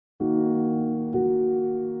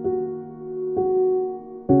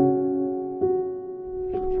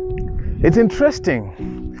It's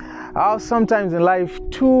interesting how sometimes in life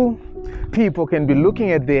two people can be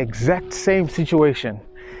looking at the exact same situation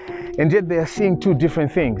and yet they are seeing two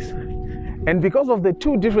different things. And because of the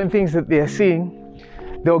two different things that they are seeing,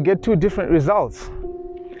 they'll get two different results.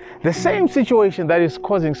 The same situation that is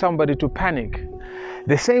causing somebody to panic,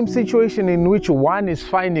 the same situation in which one is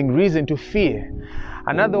finding reason to fear,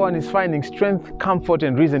 another one is finding strength, comfort,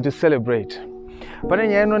 and reason to celebrate. Pane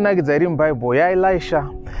nyaya inonakidza iri muBible yaElisha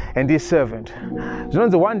and his servant.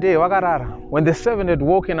 Zvinonzi one day vakarara, when the servant had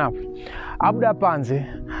woken up, abuda panze,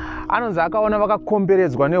 anonzi akaona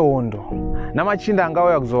vakakomberedzwa nehondo namachinda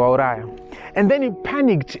angauya kuzovauraya. And then he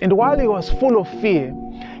panicked, and while he was full of fear,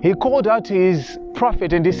 he called out to his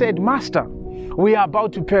prophet and he said, "Master, we are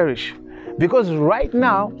about to perish, because right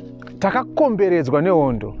now takakomberedzwa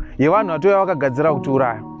nehondo yevanhu vatouya vakagadzira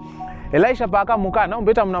kutiuraya." Elisha paakamuka haana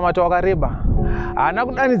kumboita munamato wakareba, haana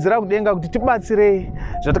kudanidzira kudenga kuti tibatsirei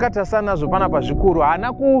zvatakatarisana nazvo panapa zvikuru,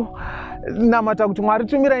 haana kunamata kuti Mwari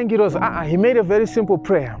tumirai ngirozi. He made a very simple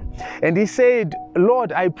prayer and he said,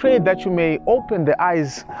 "Lord, I pray that you may open the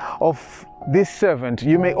eyes of this servant,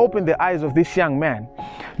 you may open the eyes of this young man."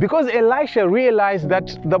 Because Elisha realized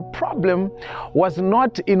that the problem was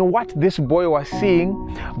not in what this boy was seeing,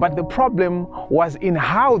 but the problem was in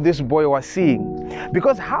how this boy was seeing.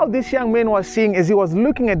 Because how this young man was seeing, as he was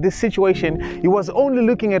looking at this situation, he was only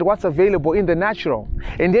looking at what's available in the natural.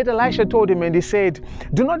 And yet Elisha told him and he said,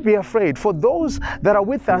 "Do not be afraid, for those that are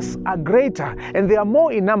with us are greater and they are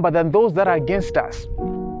more in number than those that are against us."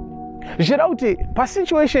 Zvichida kuti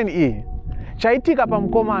pasituation iyi chaitika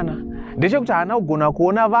pamukomana ndechekuti haana kugona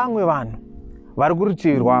kuona vamwe vanhu vari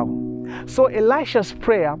kurutivi rwavo. So Elisha's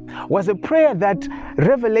prayer was a prayer that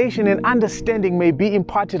revelation and understanding may be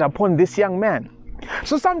imparted upon this young man.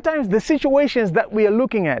 So sometimes the situations that we are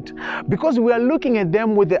looking at, because we are looking at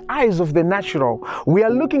them with the eyes of the natural, we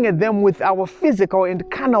are looking at them with our physical and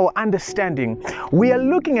carnal understanding, we are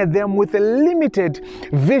looking at them with a limited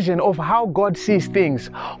vision of how God sees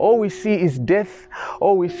things. All we see is death,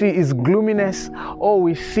 all we see is gloominess, all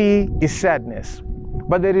we see is sadness.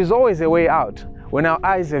 But there is always a way out when our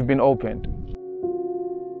eyes have been opened.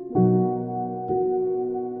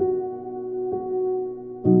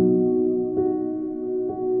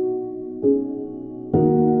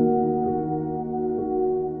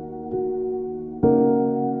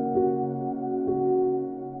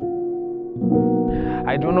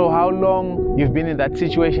 I don't know how long you've been in that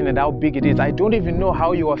situation and how big it is. I don't even know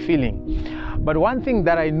how you are feeling. But one thing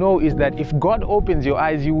that I know is that if God opens your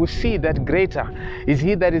eyes, you will see that greater is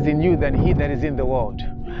He that is in you than he that is in the world.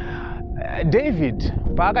 David,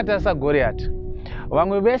 paakatarisa Goliath,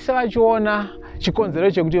 vamwe vese vachiona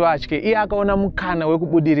chikonzero chekuti vatye, iye akaona mukana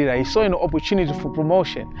wekubudirira. He saw an opportunity for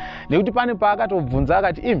promotion. Nekuti pane paakatobvunza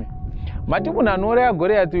akati, "Imi, mati munhu anouraya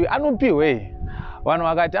Goliath uyu anopiwei?" Vanhu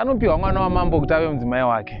vakati, "Anopiwa mwana wamambo kuti ave mudzimai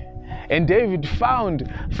wake." And David found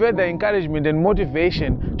further encouragement and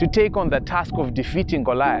motivation to take on the task of defeating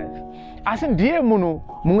Goliath. Asi ndiye munhu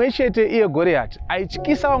mumwe chete iye Goliath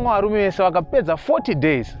aityisa vamwe varume vese vakapedza 40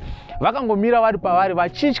 days vakangomira vari pavari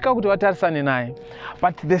vachitya kuti vatarisane naye.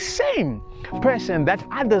 But the same person that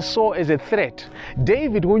others saw as a threat,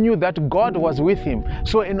 David, who knew that God was with him,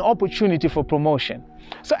 saw an opportunity for promotion.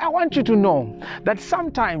 So I want you to know that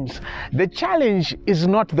sometimes the challenge is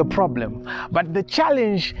not the problem, but the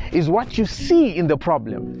challenge is what you see in the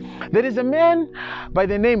problem. There is a man by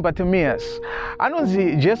the name Bartimaeus.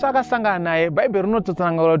 Anonzi Jesu akasangana naye, Bible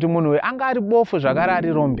rinototsanangura kuti munhu anga ari bofu zvakare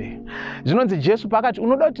ari rombe. Zvinonzi Jesu pakati,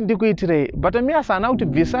 "Unoda kuti ndikuitirei?" Bartimaeus haana kuti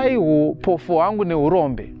bvisai upofu hwangu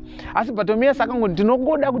neurombe. Asi Bartimaeus akangoti,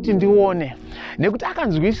 "Ndinogoda kuti ndione." Nekuti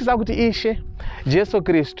akanzwisisa kuti Ishe Jesu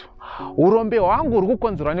Kristu, urombe hwangu huri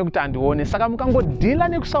kukonzerwa nekuti handione, saka mukangodhila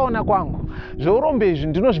nekusaona kwangu, zveurombe izvi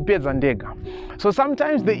ndinozvipedza ndega. So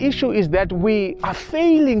sometimes the issue is that we are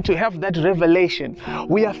failing to have that revelation.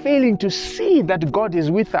 We are failing to see that God is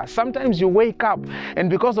with us. Sometimes you wake up and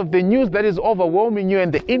because of the news that is overwhelming you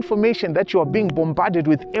and the information that you are being bombarded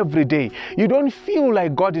with every day, you don't feel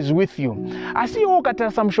like God is with you. Asi iwe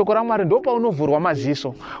ukatarisa mushoko raMwari ndopaunovhurwa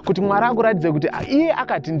maziso kuti Mwari akuratidze kuti iye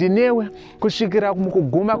akati ndinewe kusvikira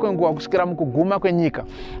mukuguma kwenguva, kusvikira mukuguma kwenyika.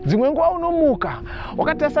 Dzimwe nguva unomuka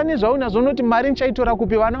wakatarisa nezvaunazvo unoti mari ndichaitora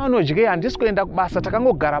kupi, vana vanodyei, handisi kuenda kubasa,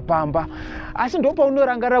 takangogara pamba. Asi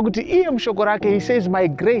ndopaunorangarira kuti iye mushoko rake, he says, "My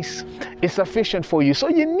grace is sufficient for you." So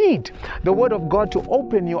you need the word of God to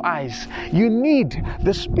open your eyes. You need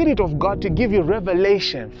the Spirit of God to give you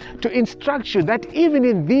revelation, to instruct you that even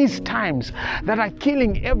in these times that are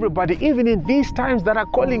killing everybody, even in these times that are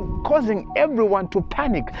causing everyone to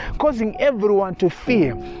panic, causing everyone to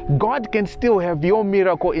fear, God can still have your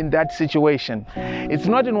miracle in that situation. It's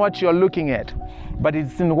not in what you're looking at, but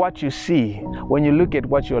it's in what you see when you look at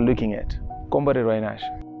what you're looking at. Komborerwa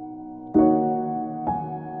inasha.